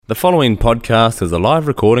The following podcast is a live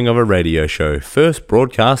recording of a radio show first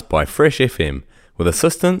broadcast by Fresh FM with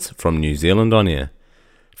assistance from New Zealand On Air.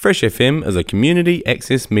 Fresh FM is a community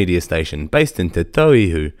access media station based in Te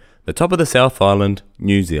Tauihu, the top of the South Island,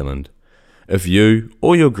 New Zealand. If you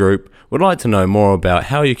or your group would like to know more about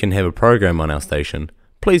how you can have a program on our station,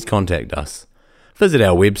 please contact us. Visit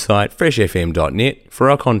our website freshfm.net for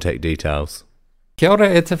our contact details. Kia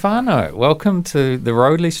ora e te whānau. Welcome to The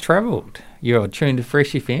Road Less Travelled. You're tuned to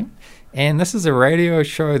Fresh FM, and this is a radio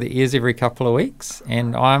show that airs every couple of weeks,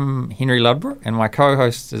 and I'm Henry Ludbrook, and my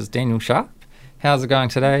co-host is Daniel Sharp. How's it going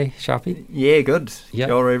today, Sharpie? Yeah, good. Yep.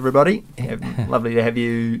 Kia ora, everybody. Lovely to have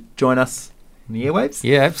you join us on the airwaves.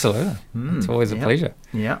 Yeah, absolutely. It's always a pleasure.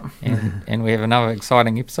 Yeah. And we have another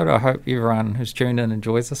exciting episode. I hope everyone who's tuned in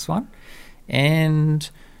enjoys this one. And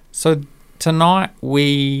so tonight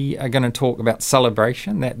we are going to talk about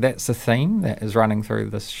celebration. That's the theme that is running through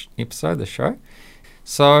this episode, the show.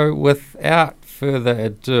 So without further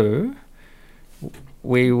ado,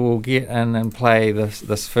 we will get in and play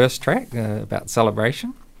this first track about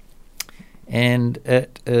celebration. And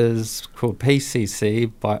it is called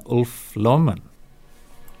PCC by Ulf Lohmann.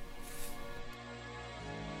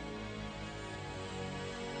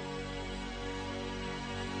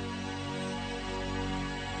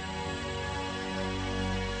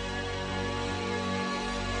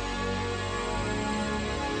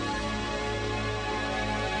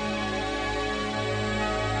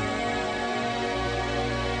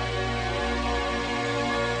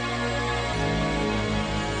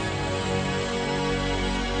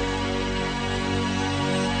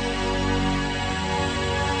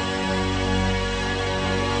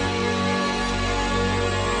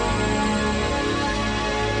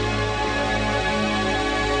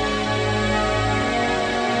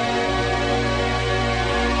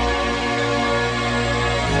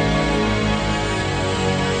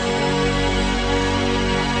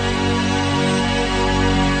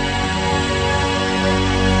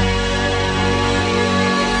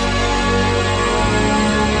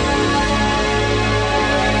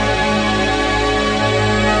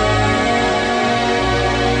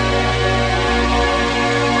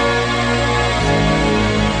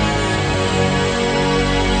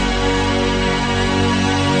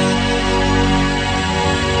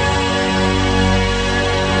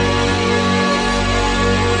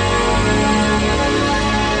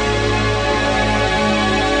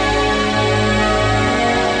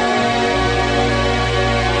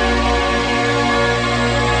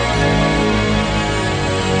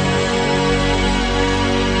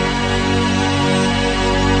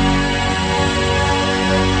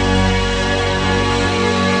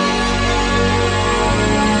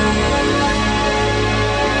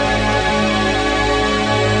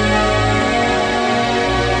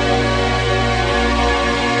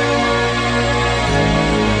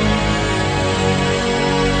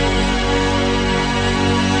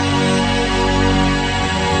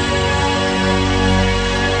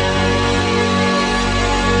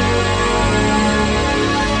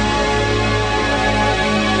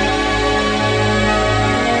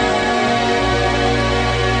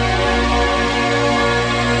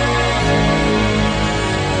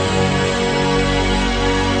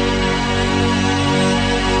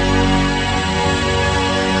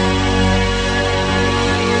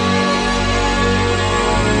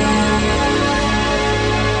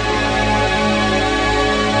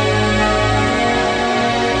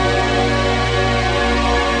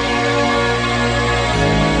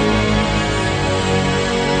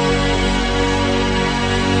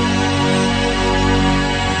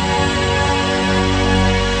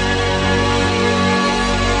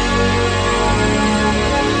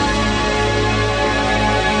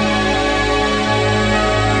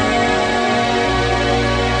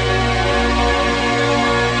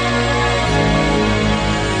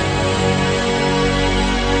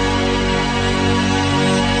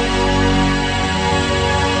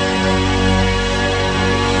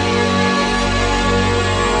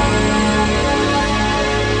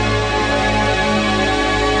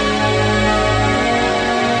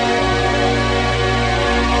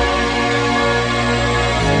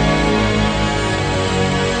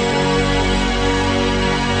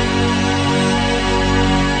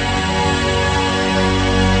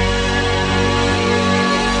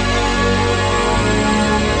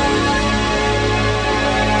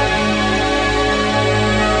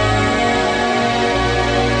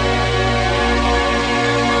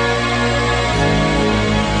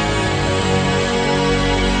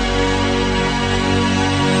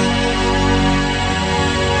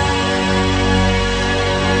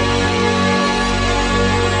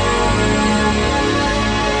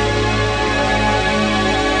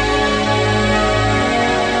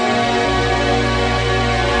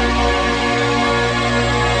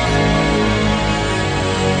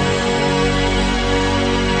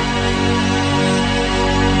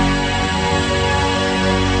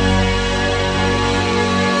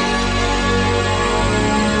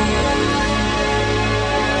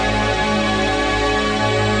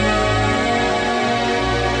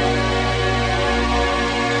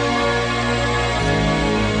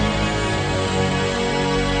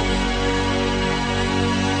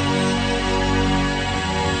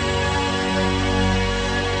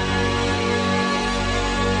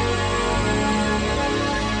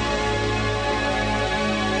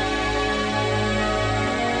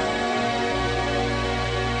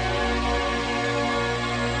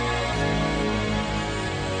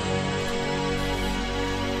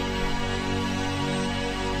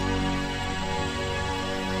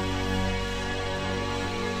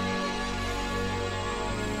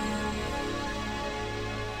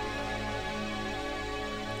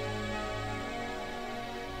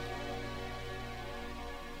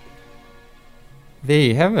 there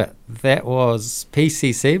you have it. That was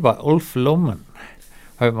PCC by Ulf Lohmann.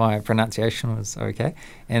 Hope my pronunciation was okay.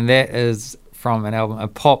 And that is from an album, a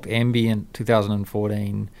pop ambient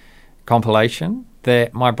 2014 compilation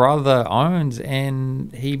that my brother owns,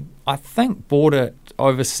 and he, I think, bought it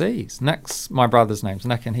overseas. My brother's name's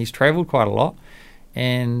Nick, and he's travelled quite a lot,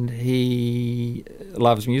 and he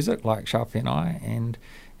loves music like Sharpie and I,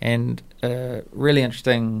 and a really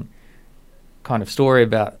interesting kind of story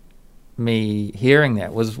about me hearing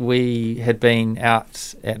that was we had been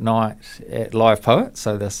out at night at Live Poets,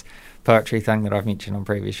 so this poetry thing that I've mentioned on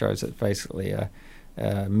previous shows. It's basically a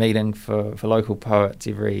meeting for local poets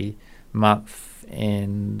every month,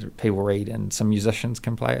 and people read and some musicians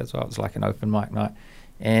can play as well. It's like an open mic night,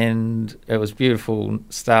 and it was beautiful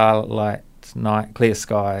starlight night, clear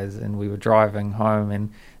skies, and we were driving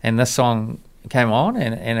home, and this song came on,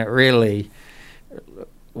 and it really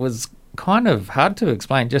was kind of hard to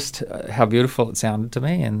explain just how beautiful it sounded to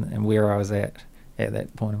me, and where I was at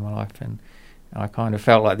that point in my life, and I kind of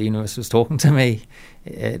felt like the universe was talking to me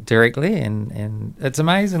directly, and it's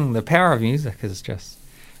amazing. The power of music is just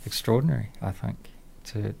extraordinary, I think,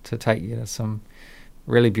 to take you to some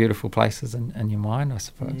really beautiful places in your mind, I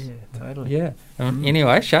suppose. Yeah, totally. Yeah.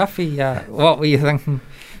 Anyway, Sharpie, what were you thinking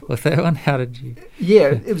with that one? How did you...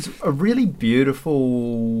 Yeah, it was a really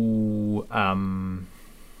beautiful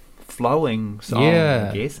flowing song,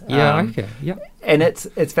 I guess. Yeah, okay. Yeah. And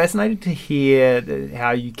it's fascinating to hear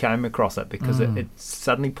how you came across it, because it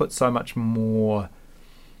suddenly puts so much more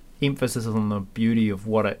emphasis on the beauty of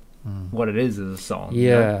what it is as a song.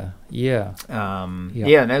 Yeah, yeah. And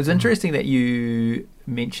it was interesting that you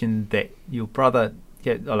mentioned that your brother.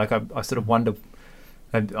 Yeah, like I sort of wonder.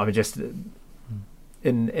 I just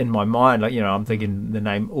in my mind, like, I'm thinking the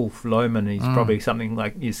name Ulf Lohmann. He's probably something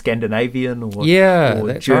like Scandinavian or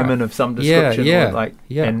German right. of some description.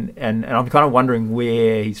 And I'm kind of wondering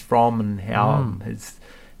where he's from and how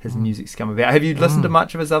his music's come about. Have you listened to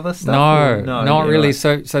much of his other stuff? No, not really.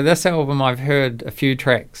 Right. So this album, I've heard a few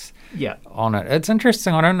tracks on it. It's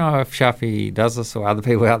interesting. I don't know if Sharpie does this or other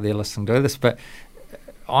people out there listening do this, but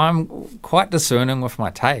I'm quite discerning with my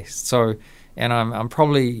taste. So, and I'm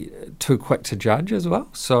probably too quick to judge as well.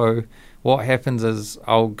 So what happens is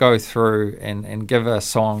I'll go through and give a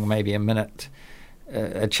song maybe a minute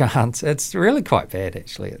a chance. It's really quite bad,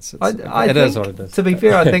 actually. It is what it is. To be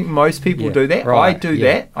fair, I think most people do that. Right, I do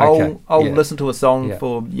that. I'll listen to a song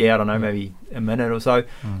for I don't know, maybe a minute or so,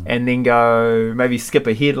 and then go maybe skip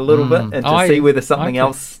ahead a little bit and to see whether something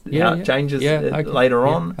else changes later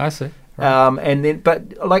on. I see. Right. And then,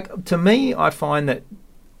 but like to me, I find that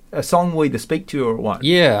a song will either speak to you or it won't.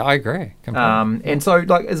 Yeah, I agree. And so,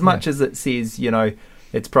 like, as much as it says,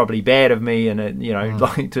 it's probably bad of me, and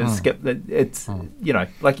like to skip that. It's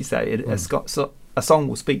like you say, a song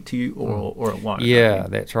will speak to you or it won't. Yeah,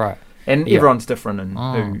 that's right. And everyone's different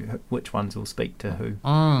in which ones will speak to who.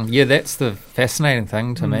 Yeah, that's the fascinating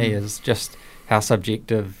thing to me, is just how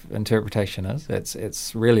subjective interpretation is.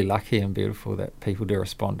 It's really lucky and beautiful that people do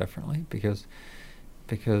respond differently because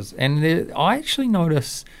I actually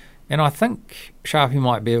notice, and I think Sharpie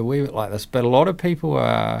might be a wee bit like this, but a lot of people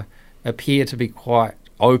appear to be quite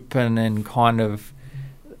open and kind of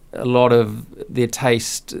a lot of their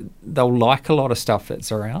taste, they'll like a lot of stuff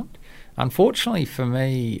that's around. Unfortunately for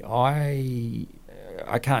me, I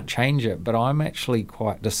can't change it, but I'm actually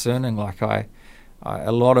quite discerning. Like I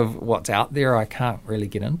a lot of what's out there I can't really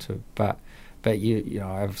get into, but you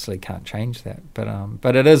I obviously can't change that.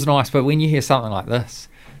 But it is nice. But when you hear something like this,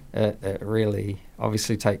 it really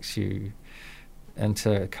obviously takes you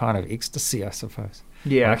into kind of ecstasy, I suppose.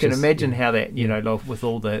 Yeah, I can imagine how that, like with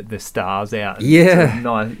all the stars out. Yeah.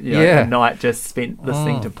 A night just spent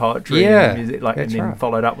listening to poetry and music, and then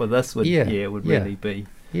followed up with this would really be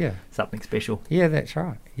something special. Yeah, that's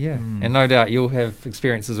right. Yeah. And no doubt you'll have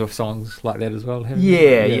experiences with songs like that as well, haven't you?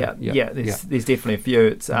 Yeah. There's definitely a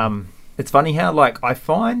few. It's funny how, like, I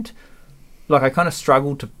find, like, I kind of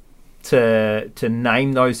struggle to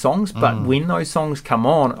name those songs, but when those songs come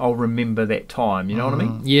on, I'll remember that time. You know what I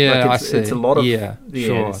mean? Yeah, like I see. It's a lot of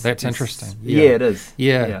sure. That's interesting. Yeah, it is.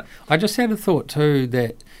 Yeah. I just had a thought too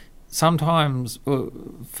that sometimes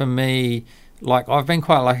for me, like, I've been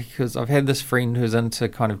quite lucky because I've had this friend who's into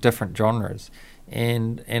kind of different genres,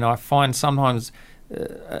 and I find sometimes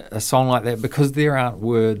a song like that, because there aren't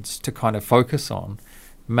words to kind of focus on,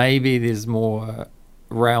 maybe there's more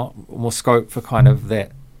scope for kind of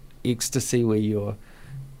that ecstasy where you're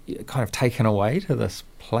kind of taken away to this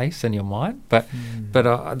place in your mind. But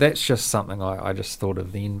that's just something I just thought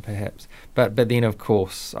of then, perhaps. But then, of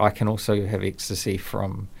course, I can also have ecstasy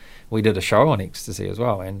from... We did a show on ecstasy as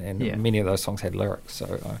well, and many of those songs had lyrics,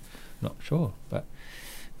 so I'm not sure. But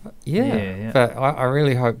But I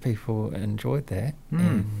really hope people enjoyed that.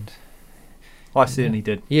 And I certainly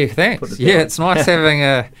did. Yeah, thanks. It's nice having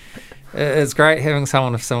it's great having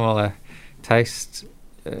someone of similar taste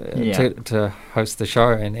to host the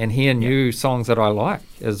show, and hear new songs that I like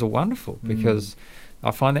is wonderful, because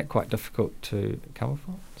I find that quite difficult to come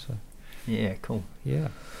upon. So yeah, cool. Yeah.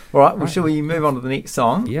 All right, well, shall we move on to the next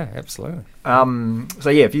song? Yeah, absolutely. So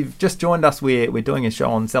yeah, if you've just joined us, we're doing a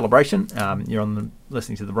show on celebration. You're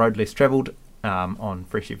listening to The Road Less Travelled on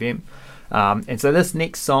Fresh FM. And so this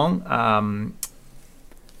next song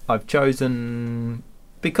I've chosen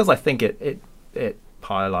because I think it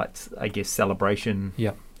highlights, I guess, celebration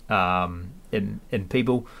in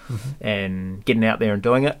people and getting out there and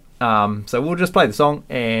doing it. So we'll just play the song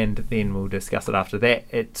and then we'll discuss it after that.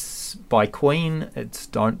 It's by Queen. It's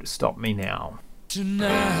Don't Stop Me Now.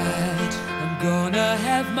 Tonight I'm gonna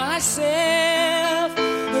have myself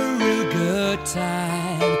a real good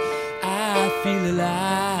time. I feel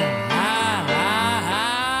alive,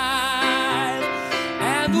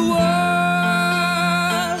 and the world,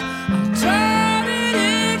 I'll turn it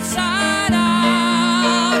inside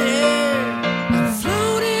out. Yeah, I'm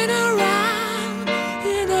floating around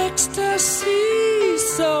in ecstasy.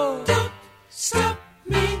 So don't stop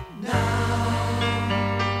me now.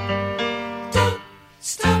 Don't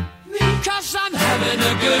stop me, 'cause I'm having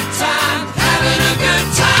a good time, having a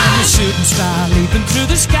good time. I'm a shooting star leaping through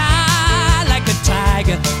the sky like a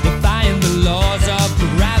tiger, defying the laws of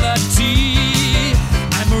gravity.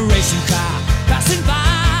 I'm a racing car passing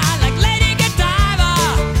by like Lady Godiva.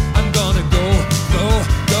 I'm gonna go, go,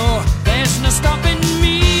 go. There's no stopping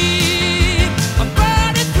me. I'm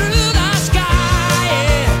burning through the sky,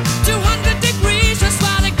 yeah. 200 degrees, that's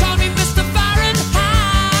why they call me Mr.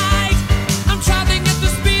 Fahrenheit. I'm traveling at the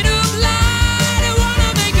speed of light. I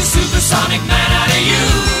wanna make a supersonic man out of you.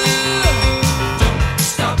 Don't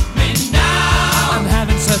stop me now. I'm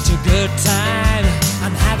having such a good time.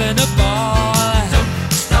 I'm having a ball.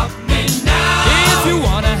 Don't stop me now. If you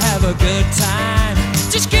wanna have a good time,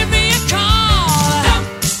 just give me a call.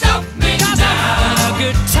 Don't stop me now. 'Cause I'm having a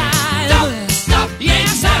good time. Don't stop me now.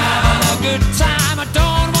 Yes, I'm having a good time. I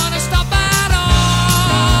don't wanna stop at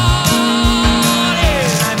all.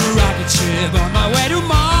 Yeah. I'm a rocket ship on my way to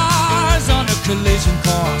Mars on a collision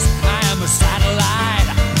course. I am a satellite.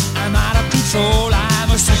 I'm out of control. I'm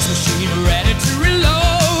a sex machine ready to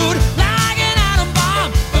reload. Like an atom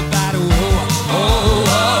bomb about to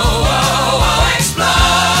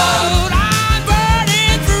explode. I'm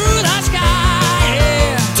burning through the sky,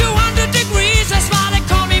 yeah. 200 degrees, that's why they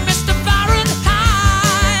call me Mr.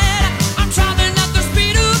 Fahrenheit. I'm traveling at the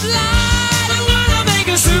speed of light. I wanna make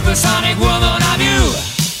a supersonic woman of you.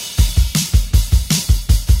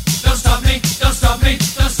 Don't stop me, don't stop me,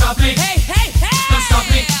 don't stop me. Hey, hey, hey! Don't stop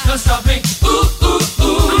me, don't stop me. Ooh, ooh,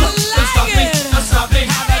 ooh. Don't stop me, don't stop me.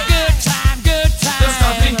 Have a good time, good time. Don't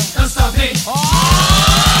stop me, don't stop me. Oh!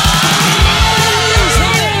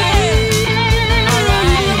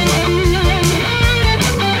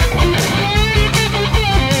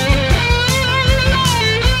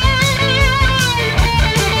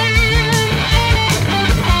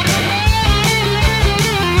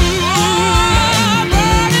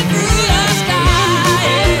 Burning through the sky,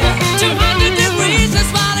 200 degrees,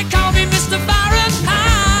 that's why they call me Mr. Fahrenheit.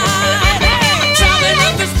 I'm traveling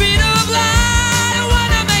at the speed of light. I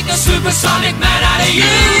wanna make a supersonic man out of you.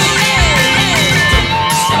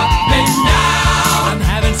 Don't stop me now. I'm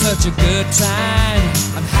having such a good time.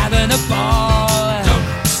 I'm having a ball. Don't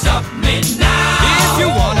stop me now. If you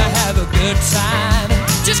wanna have a good time,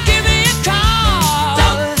 just give me a call.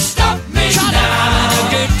 Don't stop me now. I'm having a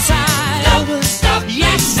good time. Don't stop me.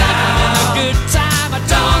 Yes, I'm having a good time. I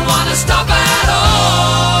don't wanna stop at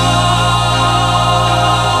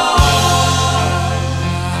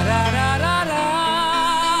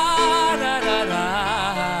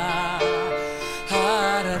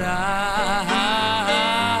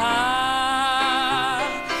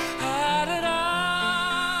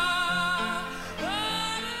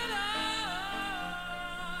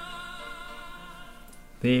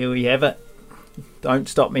There we have it. Don't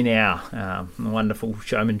Stop Me Now. The wonderful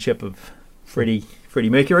showmanship of Freddie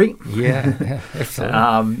Mercury. Yeah,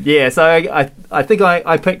 absolutely. Yeah, so I think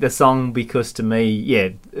I picked the song because to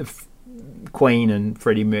me, Queen and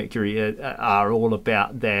Freddie Mercury are all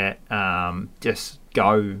about that. Just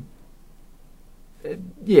go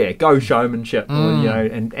showmanship,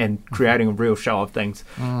 and creating a real show of things.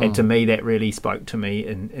 And to me, that really spoke to me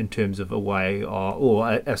in terms of a way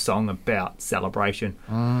or a song about celebration.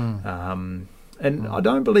 And I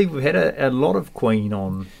don't believe we've had a lot of Queen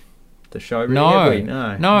on the show. Really, have we?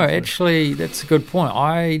 No, actually, that's a good point.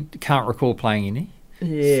 I can't recall playing any.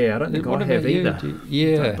 Yeah, I don't think What I have about you? either.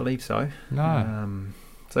 Yeah. I don't believe so. No.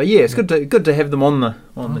 So yeah, it's good to have them on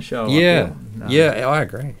the show. Yeah, I feel. yeah, I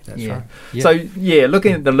agree. That's right. Yeah. So yeah,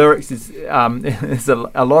 looking at the lyrics is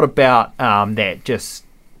a lot about that just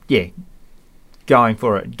going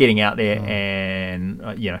for it, getting out there, and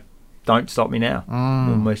don't stop me now.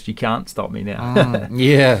 Almost you can't stop me now.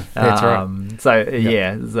 Yeah, that's right. So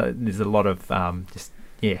there's a lot of just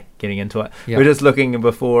getting into it. Yeah. We're just looking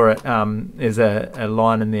before it. There's a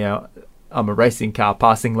line in there. I'm a racing car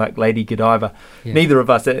passing like Lady Godiva. Yeah. Neither of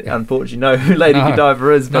us, unfortunately, know who Lady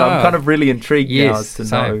Godiva is, but I'm kind of really intrigued now as to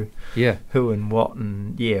know who and what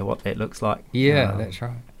and what that looks like. Yeah, that's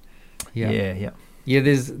right. Yeah.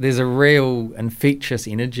 There's a real infectious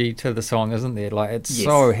energy to the song, isn't there? Like it's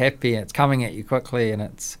so happy, it's coming at you quickly, and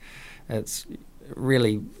it's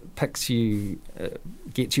really picks you,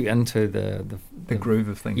 gets you into the groove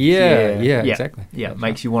of things. Yeah, exactly. Yeah, it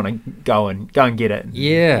makes you want to go and get it. And,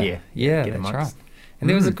 that's right. And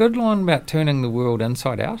there was a good line about turning the world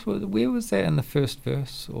inside out. Where was that in the first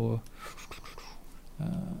verse? Or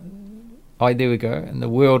there we go. In the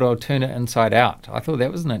world, I'll turn it inside out. I thought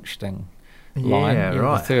that was an interesting line. Yeah,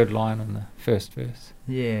 right. The third line in the first verse.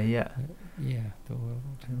 Yeah. The world,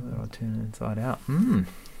 I'll turn it inside out.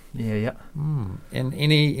 Yeah. And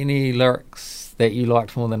any lyrics that you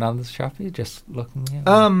liked more than others, Sharpie? Just looking at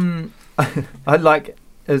I like,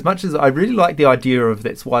 as much as I really like the idea of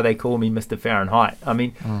that's why they call me Mr. Fahrenheit. I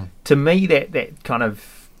mean, to me that kind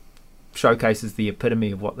of showcases the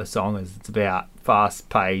epitome of what the song is. It's about fast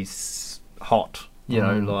pace, hot,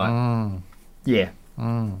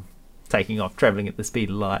 taking off, travelling at the speed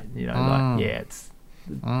of light. It's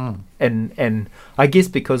and I guess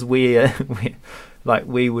because we're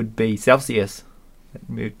we would be Celsius.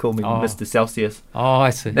 You'd call me Mr. Celsius. Oh,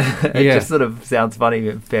 I see. It just sort of sounds funny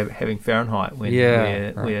having Fahrenheit when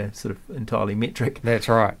we're sort of entirely metric. That's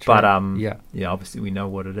right. But obviously we know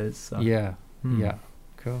what it is. So. Yeah.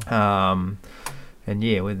 Cool. And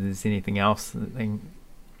whether there's anything else,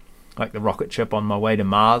 like the rocket ship on my way to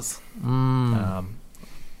Mars.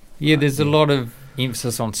 There's a lot of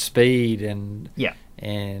emphasis on speed and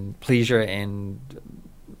pleasure and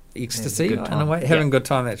ecstasy in a way, having a good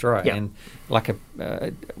time. That's right. And like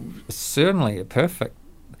certainly a perfect.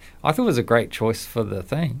 I thought it was a great choice for the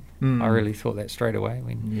theme. I really thought that straight away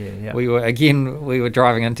when we were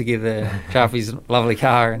driving in together, Sharpie's lovely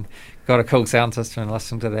car, and got a cool sound system and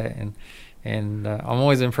listened to that, and I'm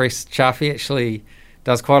always impressed. Sharpie actually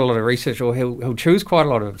does quite a lot of research, or he'll choose quite a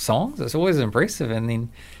lot of songs. It's always impressive, and then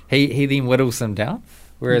he then whittles them down.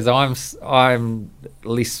 Whereas I'm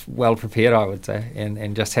less well prepared, I would say,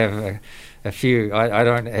 and just have a few. I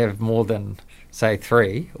don't have more than say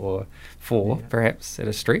 3 or 4 perhaps at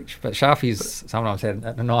a stretch. But Sharpie's sometimes had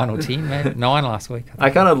a 9 or 10, maybe 9 last week.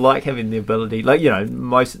 I kind of like having the ability,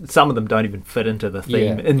 some of them don't even fit into the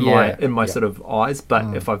theme in my sort of eyes.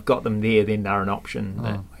 But if I've got them there, then they're an option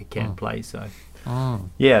that I can play. So.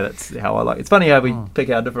 That's how I like it. It's funny how we pick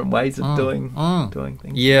our different ways of doing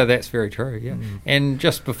things. Yeah, that's very true. Yeah, and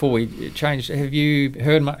just before we change, have you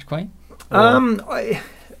heard much Queen?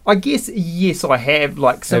 I guess yes, I have.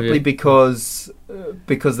 Simply because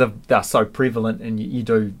they're so prevalent, and you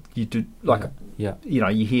do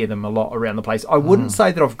you hear them a lot around the place. I wouldn't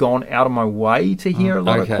say that I've gone out of my way to hear a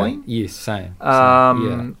lot of Queen. Yes, same.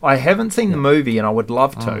 I haven't seen the movie, and I would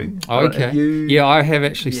love to. Okay. I have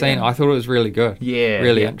actually seen it. I thought it was really good. Yeah.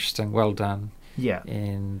 Really interesting. Well done. Yeah.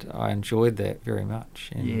 And I enjoyed that very much.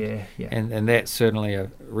 And, yeah. And that's certainly a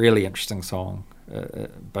really interesting song.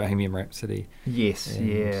 Bohemian Rhapsody. Yes,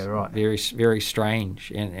 right. Very, very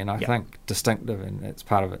strange, and I think distinctive, and it's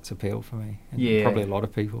part of its appeal for me. And probably a lot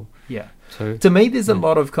of people. Yeah. Too. To me, there's a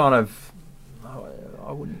lot of kind of,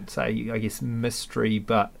 I wouldn't say, I guess, mystery,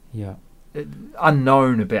 but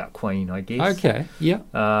unknown about Queen, I guess. Okay. Yeah.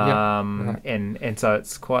 Right. And so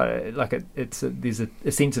it's quite there's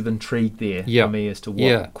a sense of intrigue there for me as to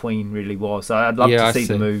what Queen really was. So I'd love to see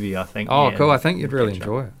the movie. I think. Oh, cool! I think you'd really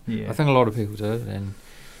enjoy it. Yeah. I think a lot of people do,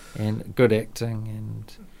 and good acting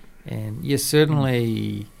and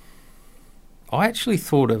certainly. I actually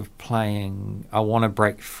thought of playing "I Want to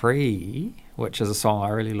Break Free," which is a song I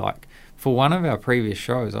really like, for one of our previous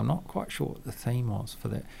shows. I'm not quite sure what the theme was for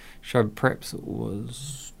that show. Perhaps it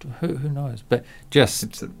was who knows, but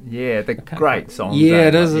just they're great songs. Yeah,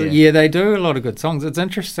 it is. Yeah, they do a lot of good songs. It's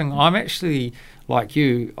interesting. I'm actually like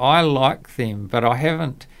you. I like them, but I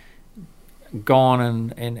haven't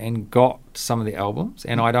gone and got some of the albums,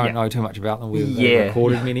 and I don't know too much about them. Whether they've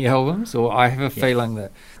recorded many albums, or I have a feeling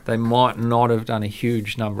that they might not have done a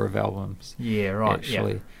huge number of albums. Yeah, right.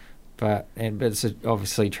 Actually. but it's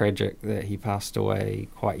obviously tragic that he passed away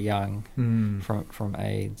quite young from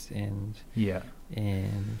AIDS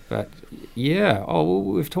but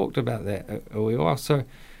we've talked about that a while. So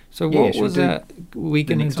what was that? We're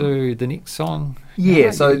going to do the next song.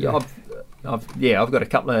 I've got a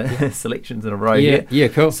couple of selections in a row here. Yeah,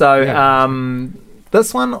 cool. So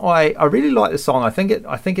this one I really like the song. I think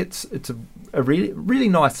it's a really really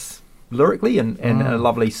nice lyrically and a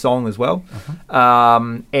lovely song as well.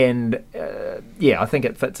 I think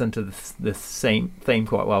it fits into the theme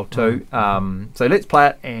quite well too. So let's play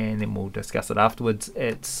it and then we'll discuss it afterwards.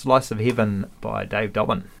 It's Slice of Heaven by Dave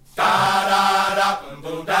Dobbin.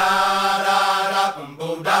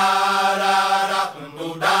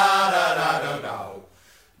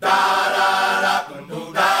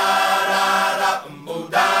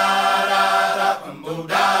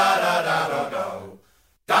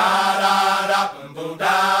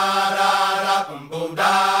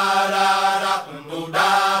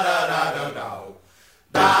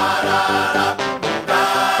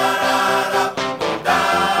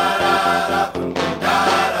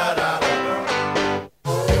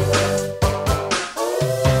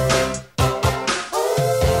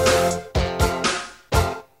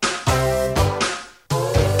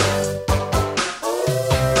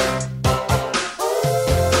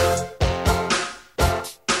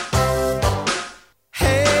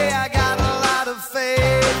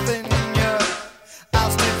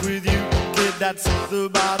 That's the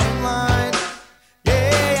bottom line.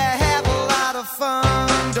 Yeah, you have a lot of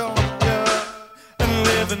fun, don't you? And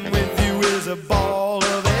living with you is a ball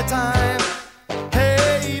of a time.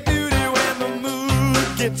 Hey, beauty, when the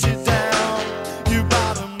mood gets you down, you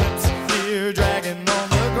bottom lips here dragging on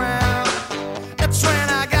the ground. That's when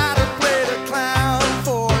I gotta play the clown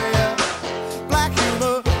for you. Black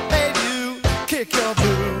humor made you kick your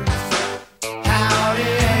blues. Howdy,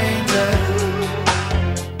 angel.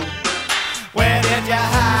 Where did you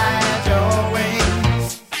hide your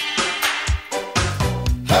wings?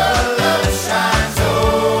 Her love shines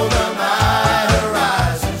over my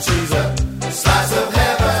horizon. She's a slice of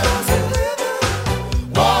heaven.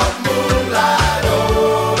 Walk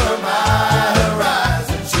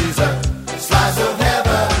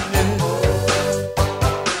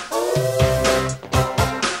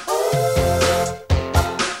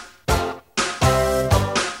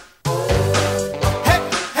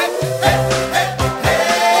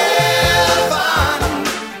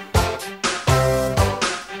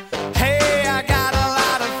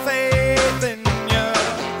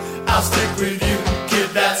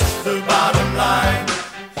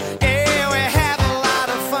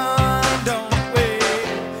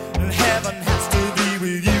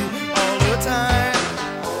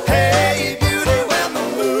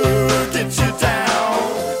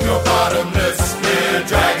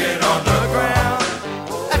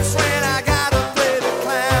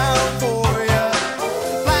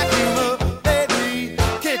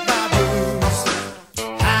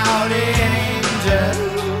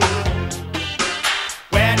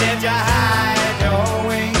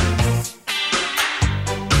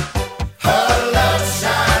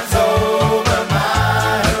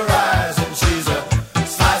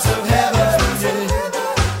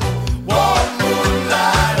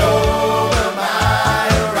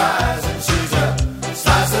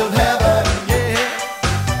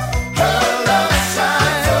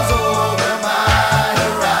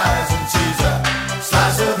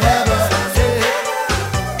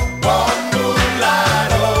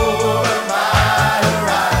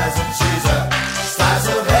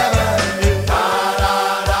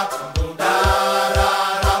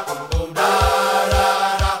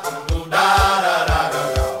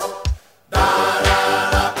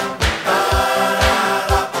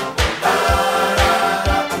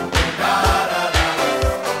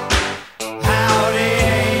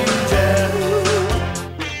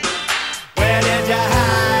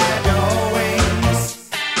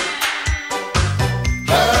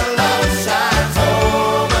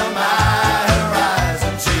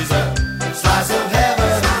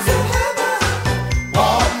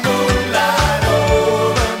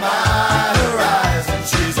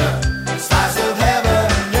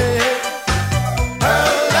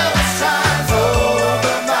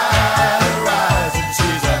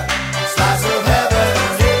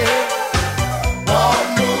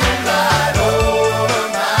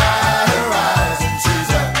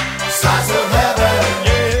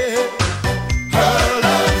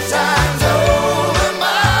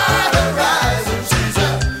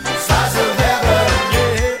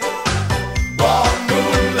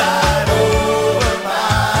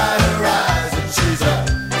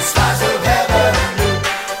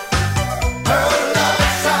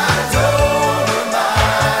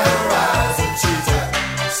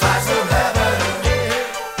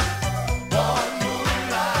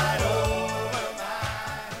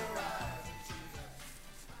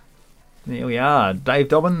we are. Dave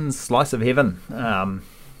Dobbyn's Slice of Heaven.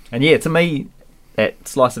 And yeah, to me, that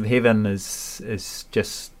Slice of Heaven is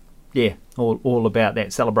just, all about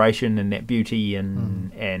that celebration and that beauty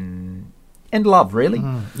and love, really.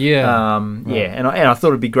 And I thought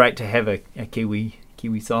it'd be great to have a Kiwi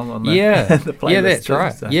song on the playlist. That's too,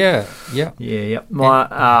 right. So.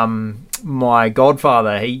 My godfather,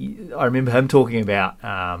 I remember him talking about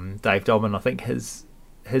Dave Dobbyn. I think his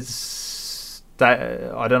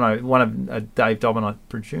I don't know, one of Dave Dobbyn, I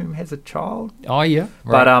presume, has a child. Oh yeah,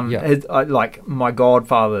 right. But like my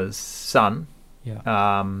godfather's son.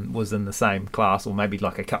 Was in the same class, or maybe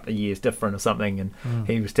like a couple of years different or something, and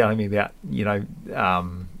he was telling me about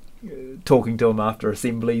talking to him after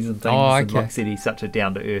assemblies and things. And like said, he's such a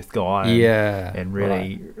down to earth guy. And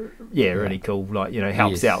really, really cool. Like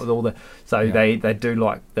helps out with all the. So they do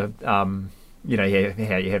like the how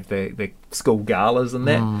you have the school galas and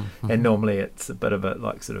that, and normally it's a bit of a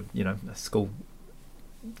like sort of a school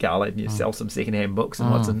gala, and you sell some secondhand books and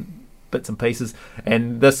what's in bits and pieces,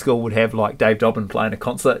 and this school would have like Dave Dobbyn playing a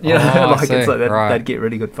concert, it's like that, they'd get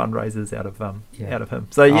really good fundraisers out of him.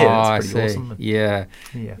 So it's pretty awesome.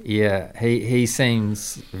 He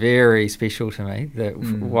seems very special to me. That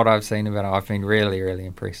what I've seen about him, I've been really, really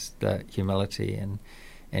impressed. The humility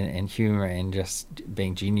and humour and just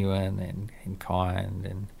being genuine and kind,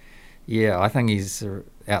 and I think he's an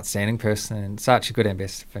outstanding person and such a good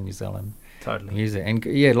ambassador for New Zealand. Totally. Music. And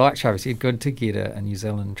like Travis said, good to get a New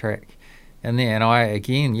Zealand track in there. And I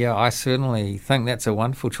certainly think that's a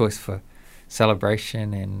wonderful choice for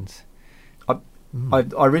celebration. And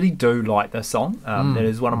I really do like this song. It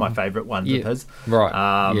is one of my favourite ones of his. Right.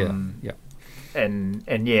 I don't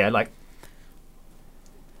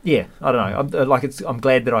know. I'm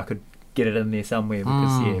glad that I could get it in there somewhere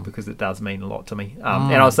because it does mean a lot to me.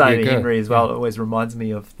 And I was saying to Henry as well, it always reminds me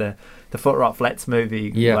of the Foot Rock Flats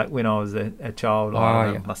movie, like when I was a child.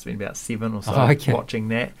 I must have been about 7 or so watching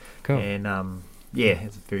that. Cool. And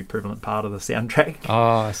it's a very prevalent part of the soundtrack.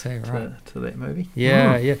 Oh, I see, right. To that movie.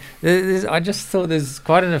 I just thought there's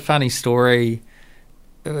quite a funny story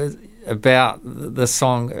about the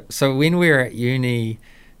song. So when we were at uni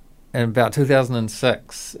in about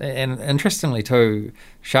 2006, and interestingly too,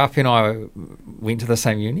 Sharpie and I went to the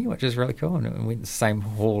same uni, which is really cool, and we went to the same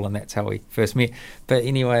hall, and that's how we first met. But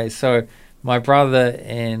anyway, so my brother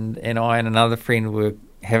and I and another friend were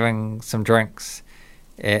having some drinks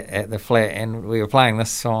at the flat, and we were playing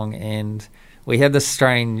this song, and we had this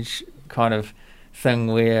strange kind of thing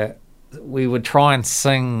where we would try and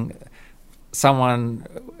sing, someone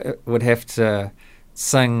would have to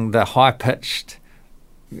sing the high-pitched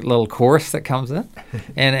little chorus that comes in,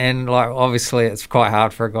 and like obviously it's quite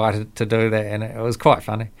hard for a guy to do that, and it was quite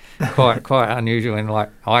funny, quite unusual, and like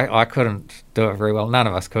I couldn't do it very well. None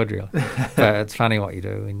of us could really, but it's funny what you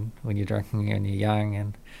do when you're drinking and you're young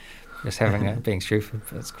and just being stupid.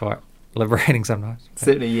 It's quite liberating sometimes.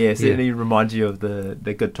 Certainly reminds you of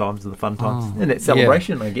the good times, of the fun times, and that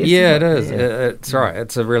celebration, I guess. Yeah, it is. It's right.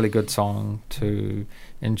 It's a really good song to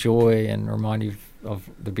enjoy and remind you of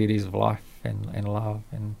the beauties of life and love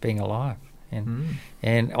and being alive. And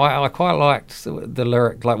I quite liked the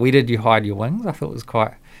lyric, like, "Where did you hide your wings?" I thought it was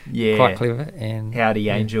quite clever. And "Howdy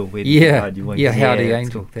Angel, where did you hide your wings?" Howdy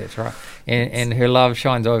Angel, cool. That's right. And her love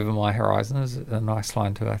shines over my horizon is a nice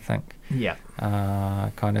line too, I think.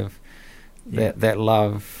 Kind of that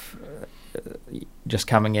love just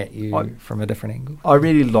coming at you from a different angle. I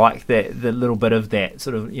really like that, the little bit of that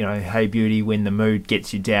sort of, hey beauty, when the mood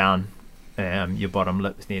gets you down, your bottom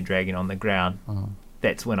lip's near dragging on the ground.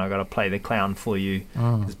 That's when I got to play the clown for you.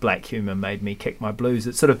 This black humour made me kick my blues.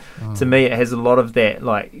 It's sort of, to me, it has a lot of that,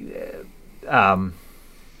 like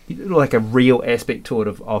a real aspect to it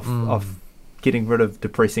of getting rid of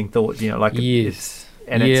depressing thoughts. It's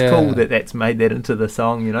cool that that's made that into the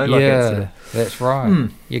song. It's sort of, that's right.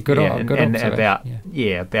 Good about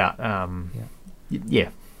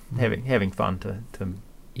having fun to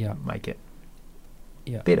make it.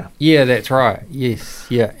 Better. That's right. Yes.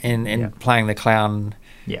 And playing the clown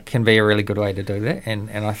can be a really good way to do that. And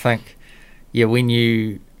I think when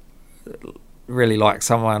you really like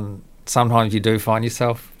someone, sometimes you do find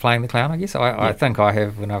yourself playing the clown, I guess. I think I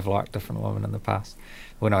have when I've liked different women in the past,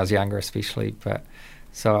 when I was younger especially, but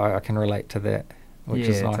so I can relate to that, which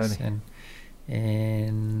is nice. Totally.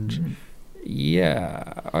 And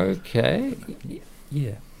okay.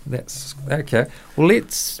 That's okay. Well,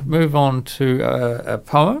 let's move on to a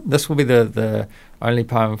poem. This will be the only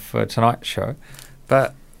poem for tonight's show,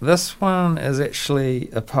 but this one is actually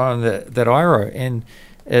a poem that I wrote, and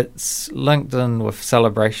it's linked in with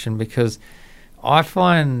celebration because I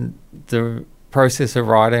find the process of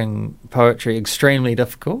writing poetry extremely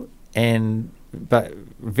difficult, but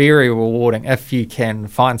very rewarding if you can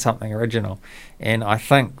find something original. And I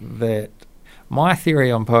think that my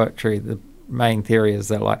theory on poetry, the main theory, is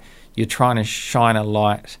that like you're trying to shine a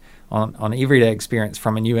light on everyday experience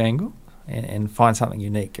from a new angle and find something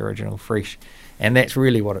unique, original, fresh. And that's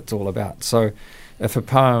really what it's all about. So if a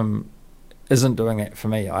poem isn't doing that for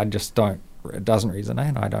me, it doesn't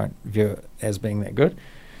resonate. I don't view it as being that good.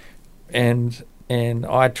 And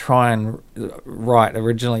I try and write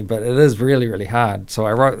originally, but it is really, really hard. So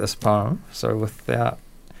I wrote this poem. So without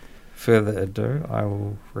further ado, I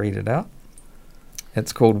will read it out.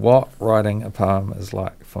 It's called What Writing a Poem Is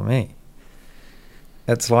Like for Me.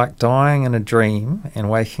 It's like dying in a dream and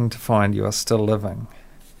waking to find you are still living.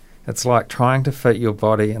 It's like trying to fit your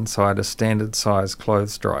body inside a standard size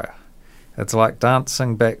clothes dryer. It's like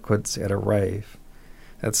dancing backwards at a rave.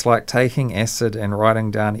 It's like taking acid and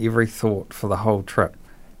writing down every thought for the whole trip.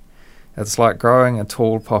 It's like growing a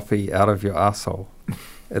tall poppy out of your arsehole.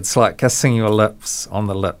 It's like kissing your lips on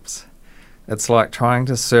the lips. It's like trying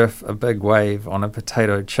to surf a big wave on a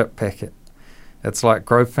potato chip packet. It's like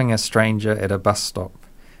groping a stranger at a bus stop.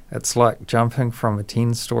 It's like jumping from a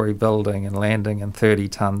 10-story building and landing in 30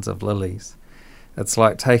 tons of lilies. It's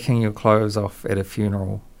like taking your clothes off at a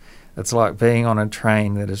funeral. It's like being on a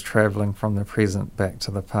train that is travelling from the present back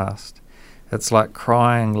to the past. It's like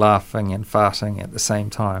crying, laughing and farting at the same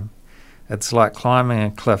time. It's like climbing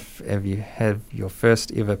a cliff if you have your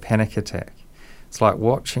first ever panic attack. It's like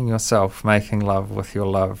watching yourself making love with your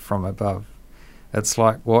love from above. It's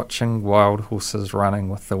like watching wild horses running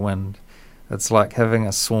with the wind. It's like having a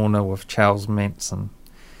sauna with Charles Manson.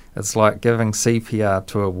 It's like giving CPR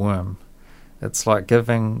to a worm. It's like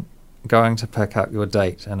going to pick up your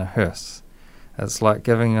date in a hearse. It's like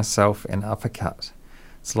giving yourself an uppercut.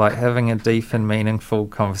 It's like having a deep and meaningful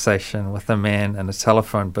conversation with a man in a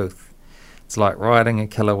telephone booth. It's like riding a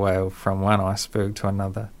killer whale from one iceberg to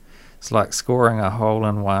another. It's like scoring a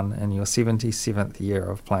hole-in-one in your 77th year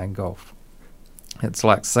of playing golf. It's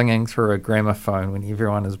like singing through a gramophone when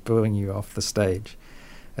everyone is booing you off the stage.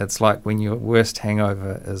 It's like when your worst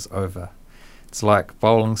hangover is over. It's like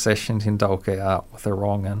bowling session Tendulkar out with a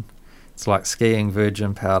wrong in. It's like skiing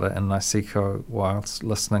virgin powder in Niseko whilst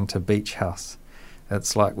listening to Beach House.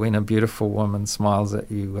 It's like when a beautiful woman smiles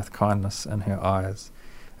at you with kindness in her eyes.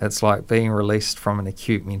 It's like being released from an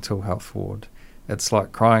acute mental health ward. It's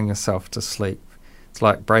like crying yourself to sleep. It's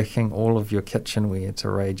like breaking all of your kitchenware to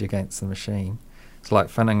rage against the machine. It's like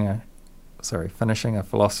finishing a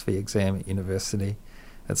philosophy exam at university.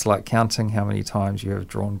 It's like counting how many times you have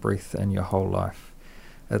drawn breath in your whole life.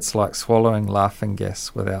 It's like swallowing laughing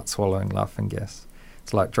gas without swallowing laughing gas.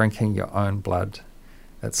 It's like drinking your own blood.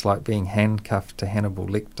 It's like being handcuffed to Hannibal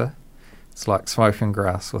Lecter. It's like smoking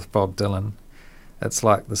grass with Bob Dylan. It's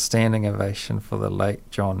like the standing ovation for the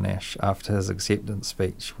late John Nash after his acceptance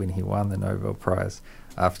speech when he won the Nobel Prize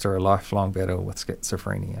after a lifelong battle with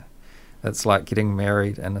schizophrenia. It's like getting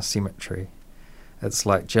married in a cemetery. It's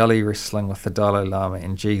like jelly wrestling with the Dalai Lama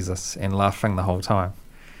and Jesus and laughing the whole time.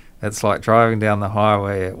 It's like driving down the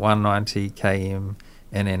highway at 190 km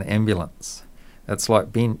in an ambulance. It's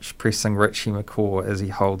like bench pressing Richie McCaw as he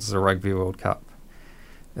holds the Rugby World Cup.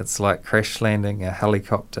 It's like crash landing a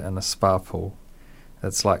helicopter in a spa pool.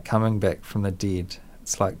 It's like coming back from the dead.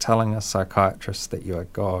 It's like telling a psychiatrist that you are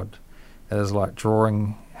God. It is like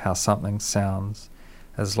drawing how something sounds.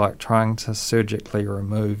 It's like trying to surgically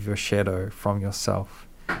remove your shadow from yourself.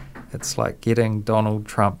 It's like getting Donald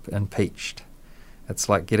Trump impeached. It's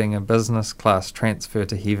like getting a business class transfer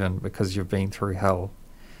to heaven because you've been through hell.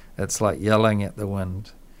 It's like yelling at the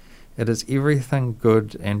wind. It is everything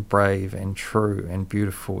good and brave and true and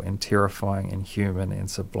beautiful and terrifying and human and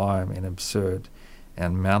sublime and absurd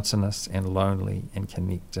and mountainous and lonely and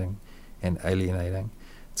connecting and alienating.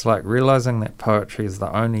 It's like realizing that poetry is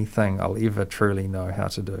the only thing I'll ever truly know how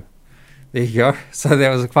to do. There you go. So that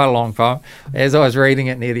was quite a long poem. As I was reading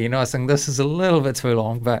it near the end, I was thinking this is a little bit too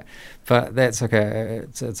long, but that's okay.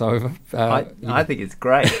 It's over. I think it's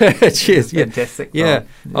great. Cheers. Yeah. Fantastic. Yeah.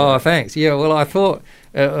 Oh, thanks. Yeah. Well, I thought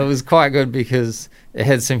it was quite good because it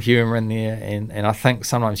had some humour in there, and I think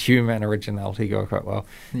sometimes humour and originality go quite well.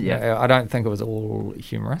 Yeah. I don't think it was all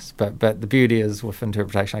humorous, but the beauty is with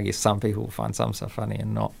interpretation. I guess some people find some stuff funny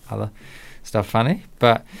and not other stuff funny,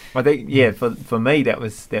 but I think for me that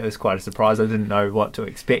was quite a surprise. I didn't know what to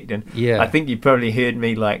expect, and I think you probably heard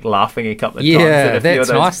me like laughing a couple of times at a few of those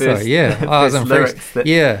nice first, though. Yeah, I was impressed.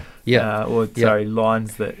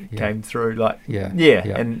 Lines that came through, like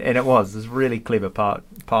and it was this really clever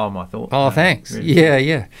poem, I thought. Oh, thanks. Really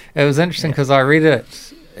yeah. It was interesting because I read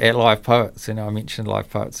it at Live Poets. I mentioned Live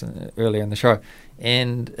Poets earlier in the show,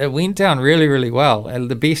 and it went down really, really well, and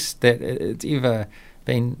the best that it's ever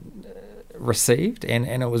been received, and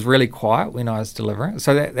it was really quiet when I was delivering it,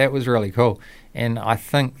 so that was really cool. And I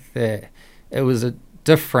think that it was a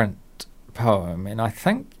different poem, and I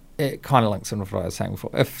think it kind of links in with what I was saying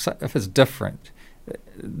before. If it's different,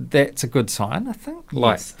 that's a good sign, I think.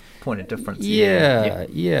 Yes, point of difference. Yeah.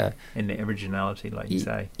 And the originality, like you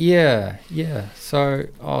say. Yeah. So,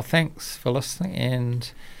 thanks for listening,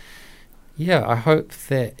 and I hope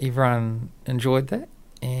that everyone enjoyed that.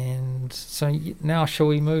 And so now, shall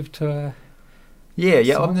we move to a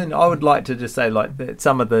song? And I would like to just say, like, that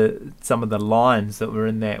some of the lines that were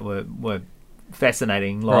in that were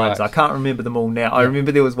fascinating lines. Right. I can't remember them all now. I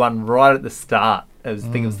remember there was one right at the start. I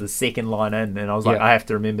think it was the second line in, and I was like, I have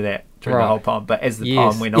to remember that during the whole poem. But as the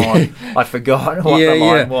poem went on, I forgot what the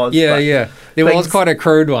line was. There was quite a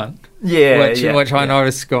crude one. Which I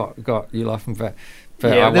noticed got you laughing. But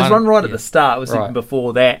there's one right at the start. It was even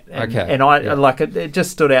before that. And I like it. It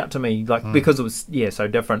just stood out to me, like, because it was so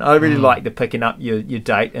different. I really like the picking up your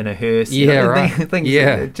date in a hearse. Things.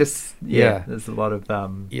 It just there's a lot of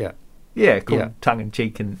cool tongue in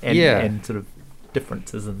cheek and sort of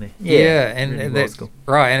differences in there. And really that's cool.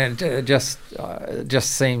 Right, and it just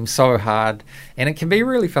seems so hard, and it can be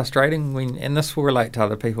really frustrating and this will relate to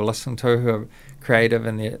other people listening to who are creative,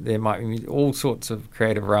 and there might be all sorts of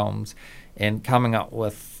creative realms, and coming up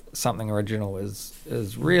with something original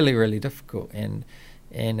is really, really difficult, and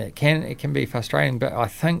it can be frustrating. But I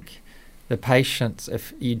think the patience,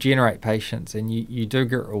 if you generate patience, and you do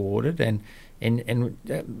get rewarded, and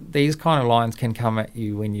these kind of lines can come at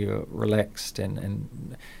you when you're relaxed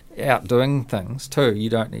and out doing things too.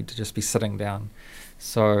 You don't need to just be sitting down.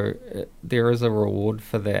 So there is a reward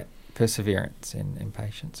for that perseverance and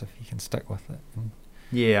patience if you can stick with it.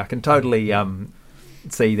 I can totally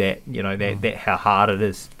see that, that how hard it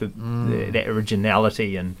is, that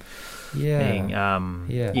originality and being,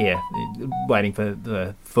 waiting for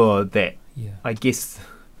that, I guess,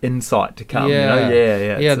 insight to come.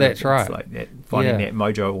 That's right. It's like that, finding that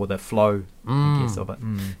mojo or the flow, I guess, of it.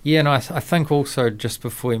 And I think also, just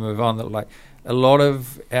before we move on, that like a lot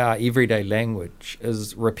of our everyday language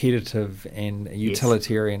is repetitive and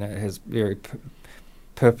utilitarian. It has very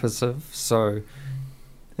purposive. So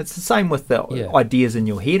it's the same with the ideas in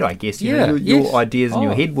your head, I guess. Your ideas in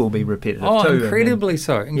your head will be repetitive too. Incredibly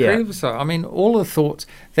so. I mean, all the thoughts.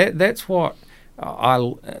 That's what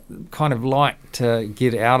I kind of like to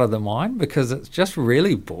get out of the mind, because it's just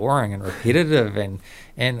really boring and repetitive,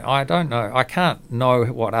 and I don't know, I can't know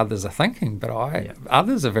what others are thinking, but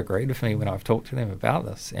others have agreed with me when I've talked to them about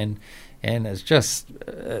this, and it's just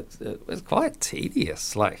it's quite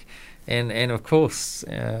tedious, like, and of course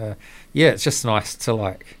it's just nice to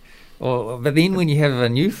like. But then when you have a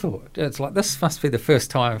new thought, it's like, this must be the first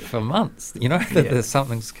time for months, that there's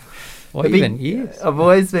something's. I've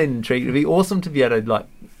always been intrigued. It'd be awesome to be able to like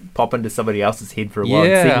pop into somebody else's head for a while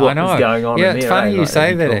and see what was going on. Yeah, it's funny you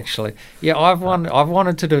say that, actually. Yeah, I've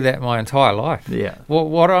wanted to do that my entire life. Yeah. What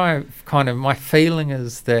my feeling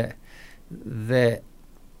is that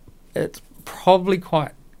it's probably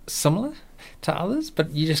quite similar to others,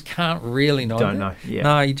 but you just can't really know. Don't know. Yeah.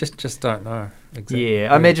 No, you just don't know. Exactly.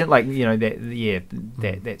 Yeah, I imagine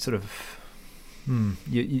that sort of.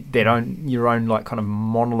 Your own like kind of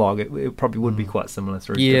monologue. It probably would be quite similar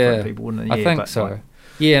through different people, wouldn't it? I think so.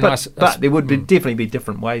 But there would definitely be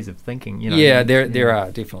different ways of thinking. There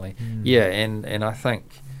are definitely. And I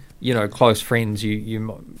think close friends, you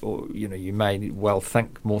may well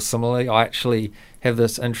think more similarly. I actually have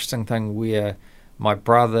this interesting thing where my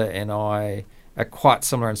brother and I are quite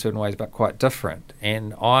similar in certain ways, but quite different.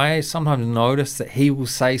 And I sometimes notice that he will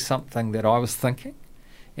say something that I was thinking.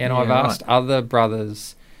 And I've asked other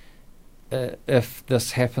brothers if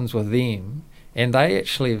this happens with them, and they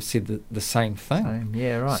actually have said the same thing.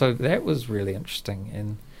 So that was really interesting,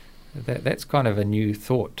 and that's kind of a new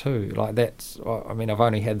thought too. Like I've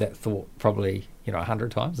only had that thought probably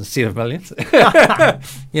 100 times instead of millions. So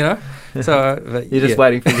you're just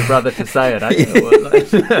waiting for your brother to say it, aren't you?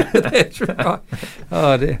 That's right.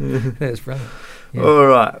 Oh dear, that's brilliant. Yeah. All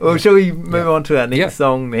right. Well, shall we move on to our next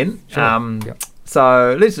song then? Sure.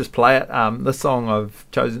 So let's just play it. The song I've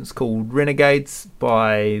chosen is called Renegades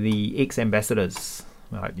by the Ex-Ambassadors.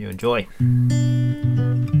 I hope you enjoy.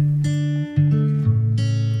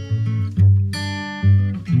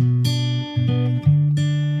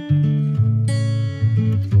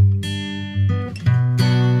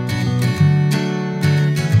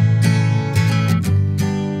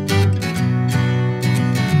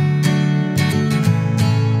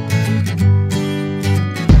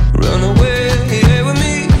 Run away with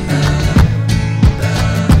me.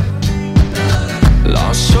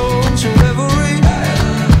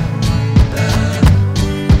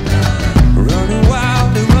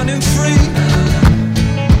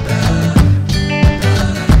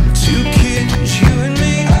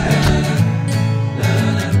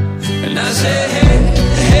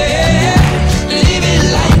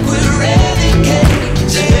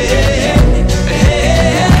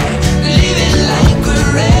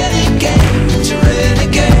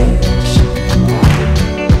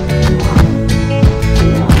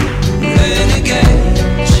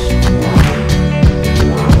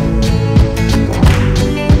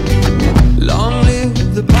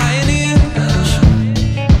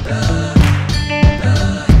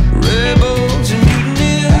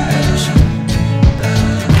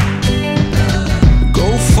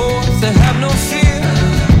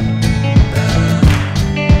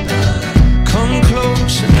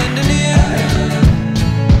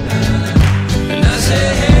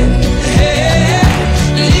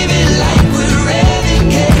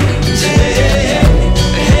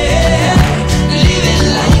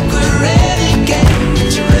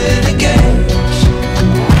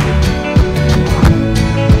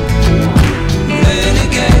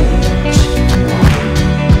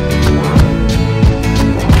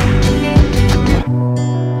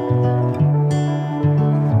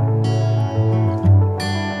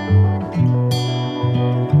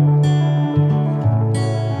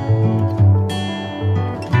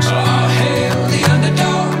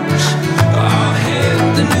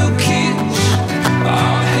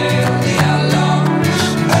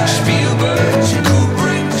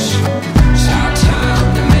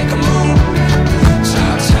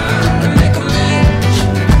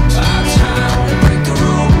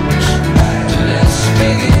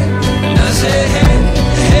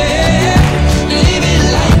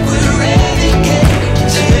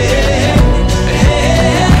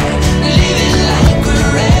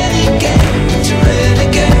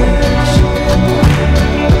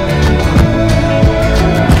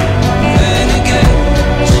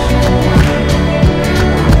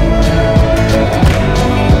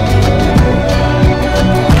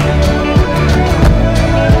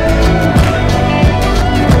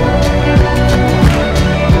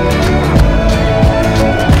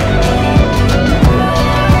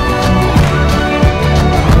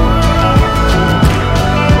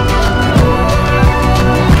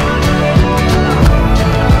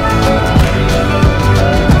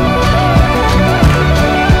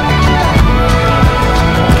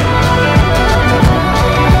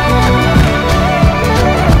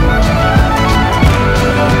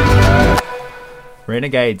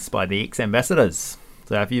 Renegades by the Ex-Ambassadors.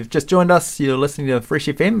 So if you've just joined us, you're listening to Fresh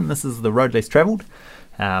FM. This is The Road Less Travelled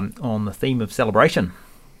on the theme of celebration.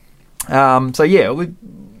 I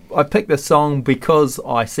picked this song because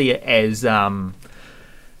I see it as kind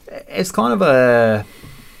of a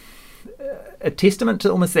testament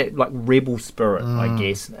to almost that like rebel spirit, I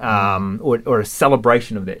guess, or a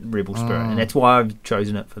celebration of that rebel spirit, and that's why I've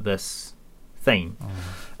chosen it for this theme.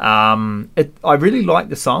 I really like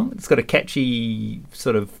the song. It's got a catchy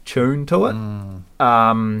sort of tune to it,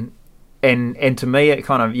 and to me, it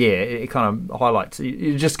kind of highlights.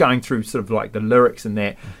 You're just going through sort of like the lyrics and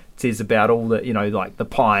that. It says about all the, like the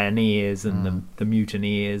pioneers and the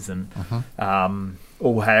mutineers and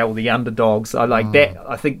all hail the underdogs. I like that.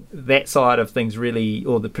 I think that side of things really,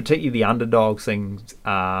 or particularly the underdog things,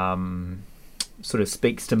 sort of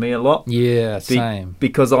speaks to me a lot. Yeah, same.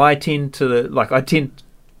 Because I tend to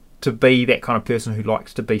be that kind of person who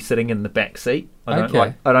likes to be sitting in the back seat. I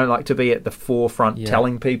don't like to be at the forefront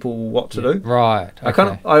telling people what to do. Right.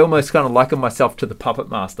 Okay. I almost kind of liken myself to the puppet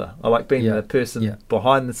master. I like being the person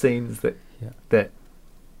behind the scenes that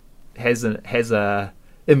has a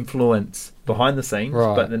influence behind the scenes,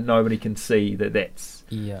 but then nobody can see that that's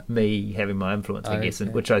me having my influence, I guess,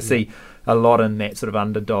 which I see a lot in that sort of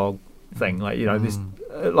underdog thing. Like, this,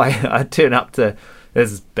 like I turn up to,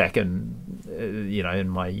 this is back in, in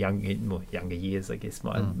my younger years, I guess,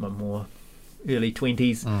 my more early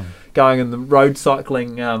 20s, going in the road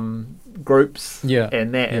cycling groups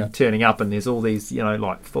and turning up, and there's all these,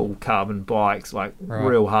 like full carbon bikes, like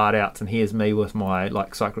real hard outs, and here's me with my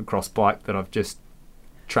like cyclocross bike that I've just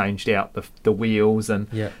changed out the wheels, and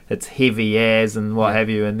it's heavy as and what have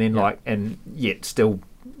you, and then and yet still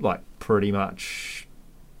like pretty much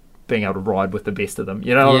being able to ride with the best of them,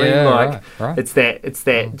 what I mean? Like it's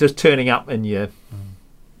that just turning up in your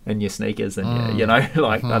sneakers and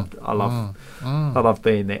I love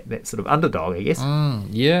being that sort of underdog, I guess.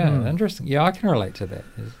 Interesting. Yeah, I can relate to that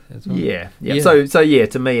as well. So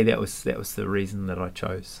to me that was the reason that I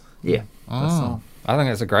chose the song. I think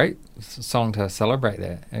it's a great song to celebrate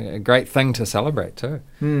that, a great thing to celebrate too,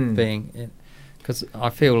 being, because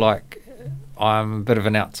I feel like I'm a bit of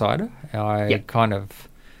an outsider. I kind of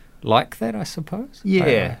like that, I suppose.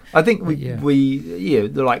 I think we're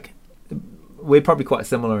probably quite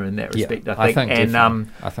similar in that respect. I think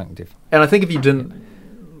definitely. And I think if you didn't,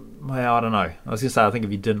 well, I don't know. I was going to say, I think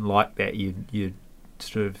if you didn't like that, you'd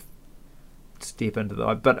sort of step into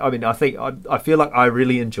that. But I mean, I feel like I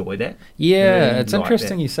really enjoy that. Yeah, really it's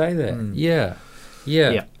interesting you say that. Yeah.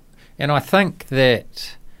 And I think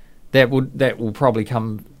that will probably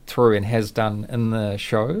come through and has done in the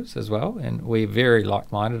shows as well, and we're very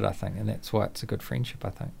like-minded, I think, and that's why it's a good friendship, I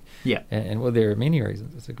think. And well, there are many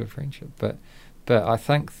reasons it's a good friendship, but I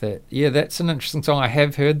think that that's an interesting song. I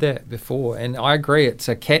have heard that before, and I agree, it's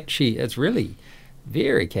really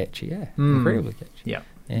very catchy, incredibly catchy.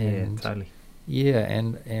 Totally.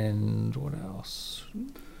 And what else?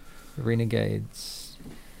 The Renegades.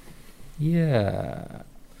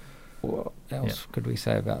 What else could we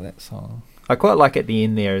say about that song? I quite like at the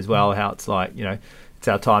end there as well how it's like, it's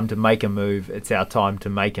our time to make a move, it's our time to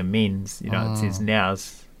make amends. It says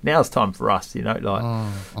now's time for us,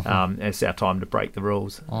 it's our time to break the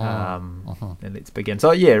rules, and let's begin.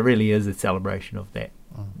 So it really is a celebration of that.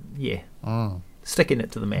 Sticking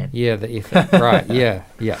it to the man. The ethic, right?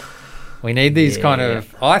 We need these kind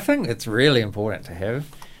of. I think it's really important to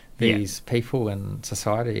have these people in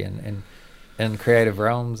society and in creative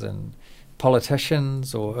realms and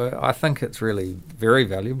politicians, or I think it's really very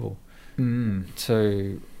valuable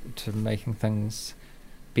to making things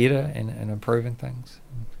better and improving things.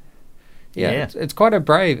 It's quite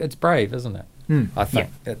it's brave, isn't it? I think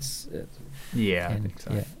it's I think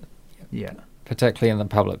so. Particularly in the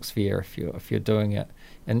public sphere, if you're doing it,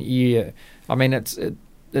 and I mean it's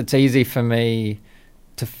easy for me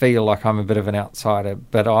to feel like I'm a bit of an outsider,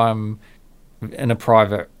 but I'm in a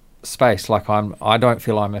private space, like I don't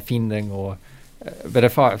feel I'm offending, or but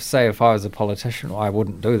if I was a politician, I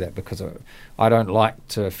wouldn't do that because I don't like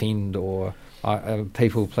to offend or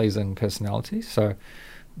people pleasing personalities. So,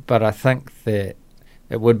 but I think that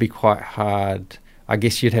it would be quite hard. I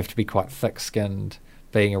guess you'd have to be quite thick-skinned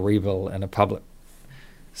being a rebel in a public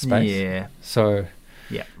space. So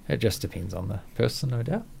it just depends on the person, no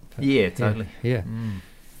doubt. But totally.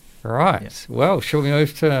 Right. Well, shall we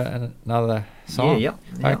move to another song?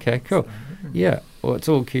 Okay, cool. Well, it's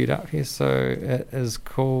all queued up here. So it is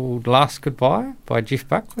called Last Goodbye by Jeff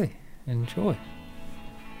Buckley. Enjoy.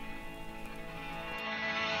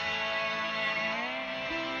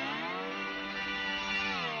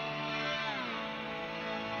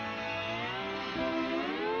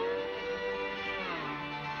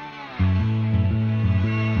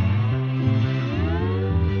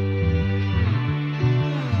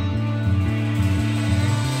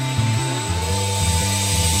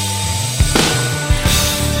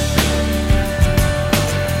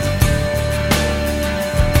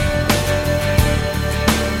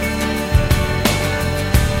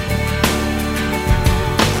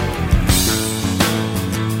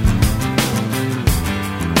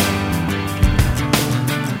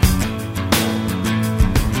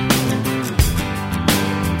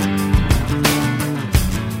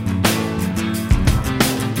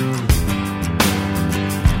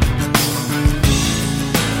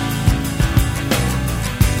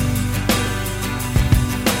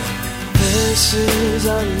 This is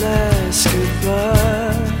our last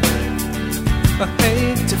goodbye. I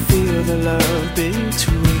hate to feel the love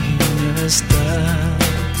between us die,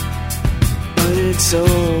 but it's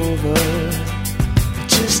over.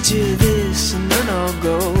 Just hear this and then I'll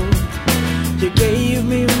go. You gave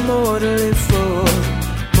me more to live for,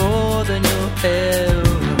 more than you'll ever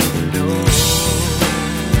know.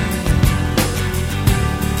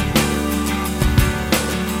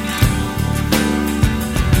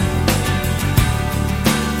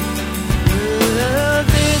 Well,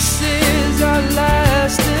 this is our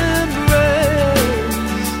last embrace.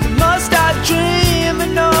 Must I dream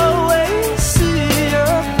and always see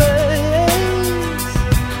your face?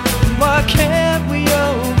 Why can't we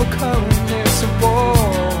overcome this war?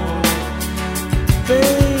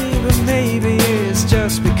 Baby, maybe it's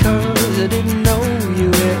just because I didn't know you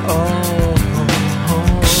at all.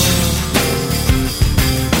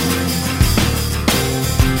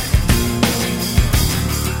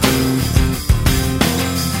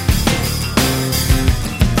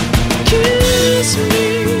 Kiss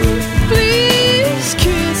me, please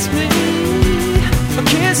kiss me.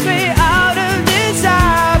 Kiss me out of this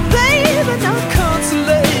eye, baby, no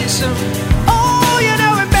consolation. Oh, you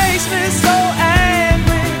know it makes me so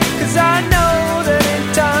angry, 'cause I know that in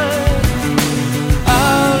time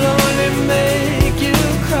I'll only make you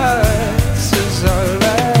cry. This is our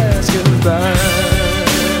last goodbye.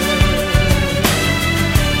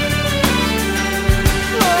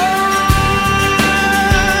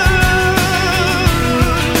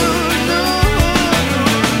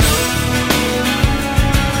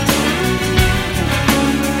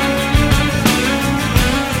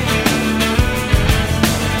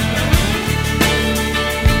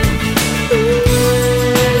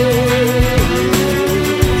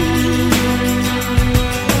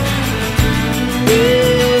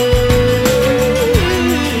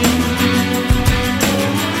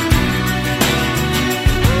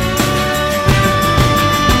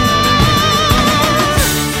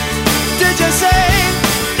 Did you say,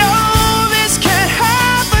 no, this can't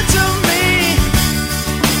happen to me?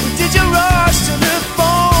 Did you rush to the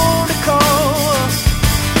phone to call?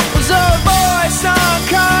 Was a voice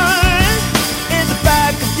unkind in the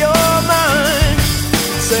back of your mind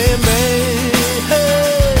saying, maybe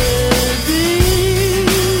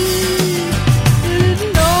you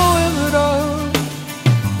didn't know him at all?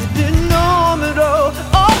 You didn't know him at all.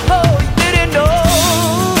 Oh, you didn't know.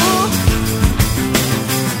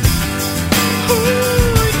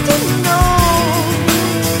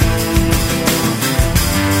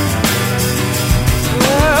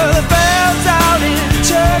 Well, the bells out in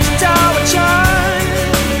church tower chime,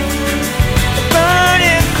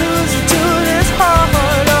 burning cruising to this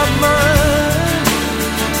heart of mine,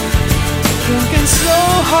 working so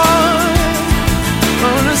hard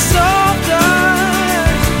on a soft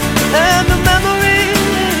line, and the memory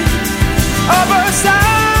of our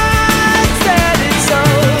sides that it's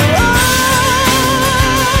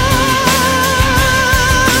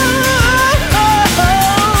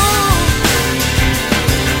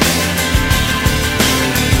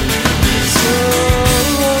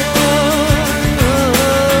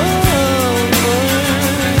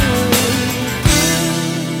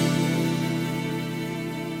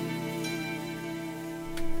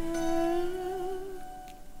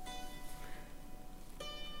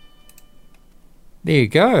There you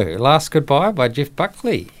go. Last Goodbye by Jeff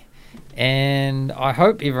Buckley. And I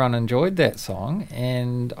hope everyone enjoyed that song.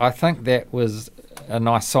 And I think that was a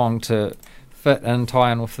nice song to fit and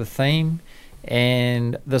tie in with the theme.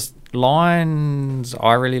 And this lines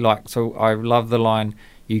I really like. So I love the line,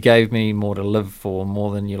 you gave me more to live for,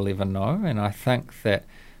 more than you'll ever know. And I think that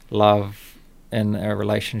love in a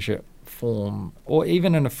relationship form, or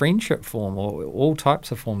even in a friendship form, or all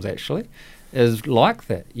types of forms actually, is like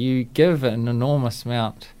that. You give an enormous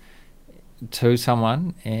amount to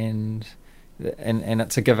someone, and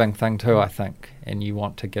it's a giving thing too, I think. And you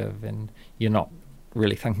want to give, and you're not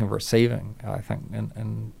really thinking of receiving, I think,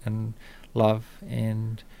 in love.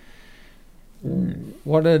 And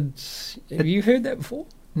have you heard that before?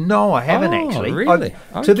 No, I haven't actually. Really?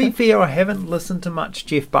 To be fair, I haven't listened to much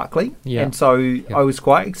Jeff Buckley, and so I was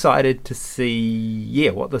quite excited to see,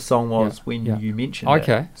 what the song was when you mentioned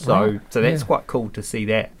it. So that's quite cool to see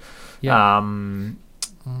that. Yeah. And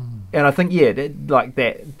I think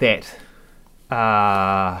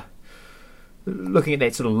looking at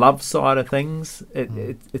that sort of love side of things,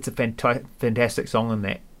 it's a fantastic song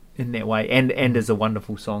in that way, and is a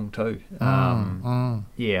wonderful song too.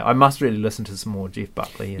 I must really listen to some more Jeff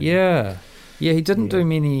Buckley. He didn't do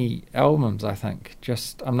many albums, I think.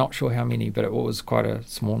 I'm not sure how many, but it was quite a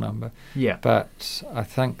small number. But I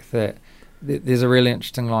think that there's a really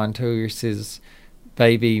interesting line too. He says,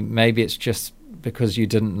 "Baby, maybe it's just because you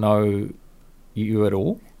didn't know you at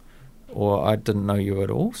all, or I didn't know you at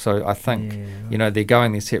all." So I think they're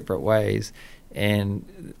going their separate ways,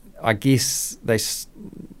 and I guess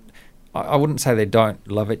I wouldn't say they don't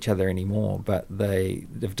love each other anymore, but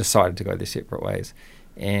they've decided to go their separate ways.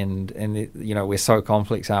 And we're so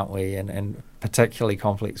complex, aren't we? And particularly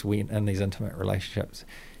complex in these intimate relationships.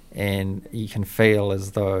 And you can feel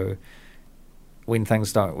as though when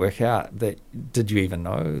things don't work out, that did you even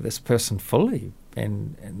know this person fully?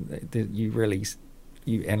 And you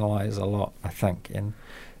analyse a lot, I think, and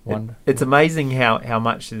wonder. It's amazing how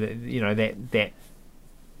much that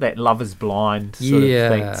love is blind sort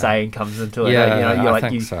of saying comes into it. I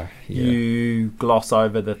think so. You gloss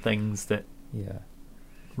over the things that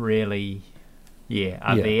really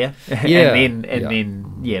are there, and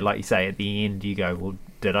then like you say, at the end you go, well,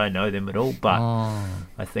 did I know them at all? But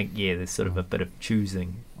I think there's sort of a bit of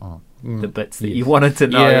choosing the bits that you wanted to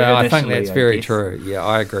know. Yeah, I think that's very true. Yeah,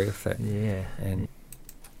 I agree with that. Yeah. And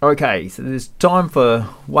okay, so there's time for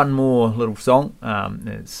one more little song.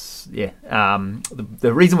 The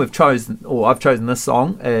reason I've chosen this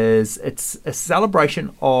song is it's a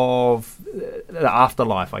celebration of the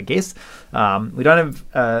afterlife, I guess. We don't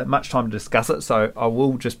have much time to discuss it, so I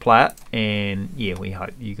will just play it, and we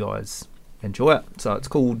hope you guys enjoy it. So it's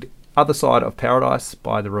called Other Side of Paradise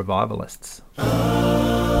by the Revivalists.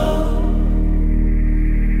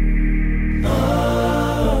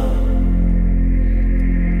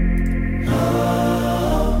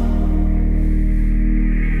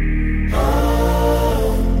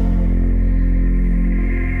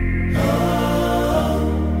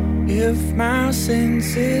 If my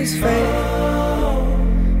senses fail,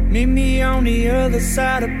 meet me on the other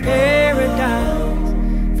side of paradise,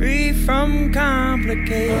 free from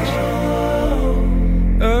complications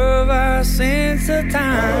of our sense of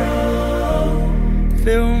time.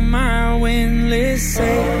 Fill my windless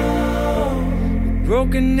sail with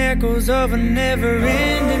broken echoes of a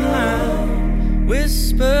never-ending line,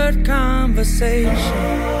 whispered conversation,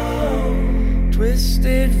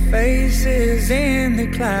 twisted faces in the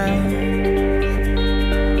clouds.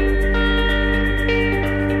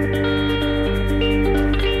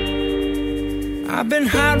 I've been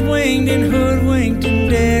hot-winged and hoodwinked and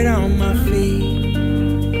dead on my feet.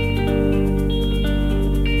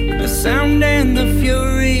 The sound and the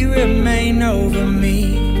fury remain over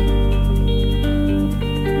me,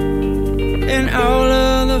 and all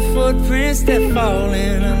of the footprints that fall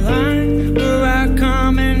in a line where our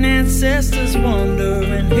common ancestors wander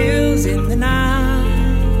in hills in the night.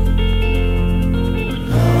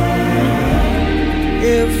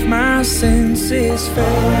 If my senses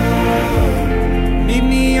fail, meet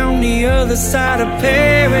me on the other side of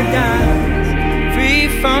paradise, free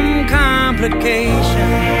from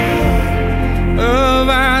complication of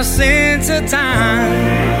our sense of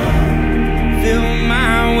time. Fill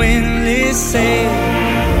my windless sail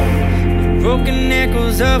with broken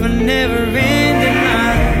echoes of a never-ending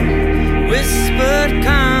line, whispered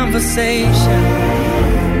conversation,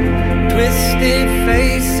 twisted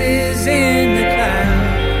faces in the clouds.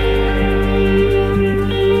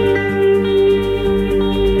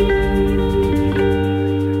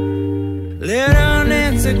 Let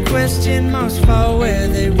unanswered question marks fall where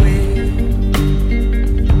they will.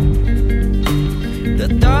 The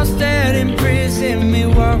thoughts that imprison me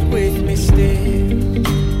walk with me still.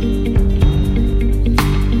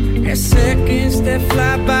 There's seconds that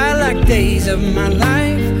fly by like days of my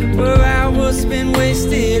life, where hours spent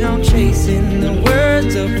wasted on chasing the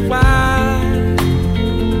words of why.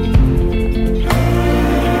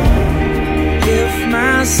 If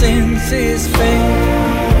my senses fail,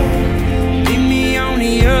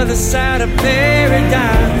 the other side of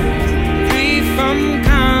paradise, free from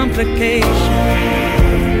complication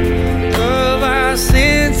of our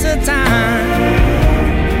sense of time.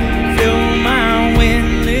 Fill my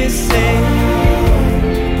windless sail,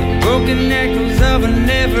 broken echoes of a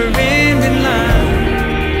never-ending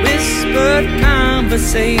line, whispered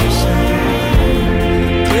conversation,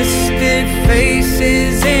 twisted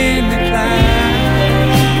faces in the clouds.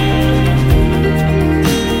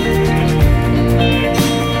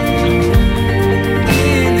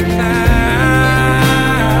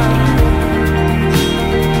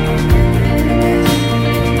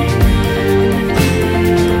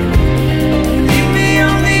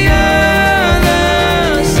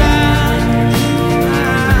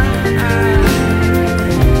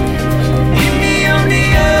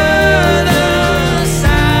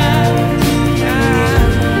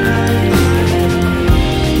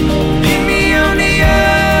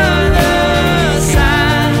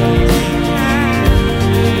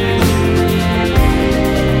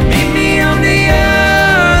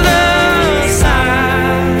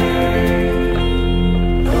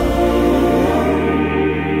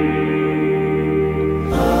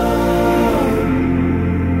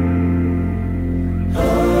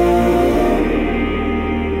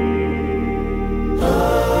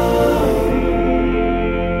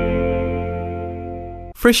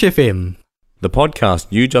 Fresh FM. The podcast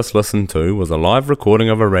you just listened to was a live recording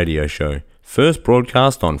of a radio show, first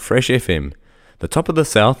broadcast on Fresh FM, the top of the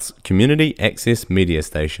South's community access media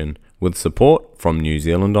station, with support from New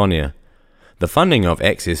Zealand On Air. The funding of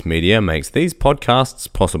Access Media makes these podcasts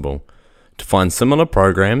possible. To find similar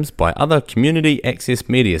programs by other community access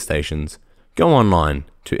media stations, go online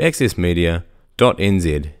to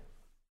accessmedia.nz.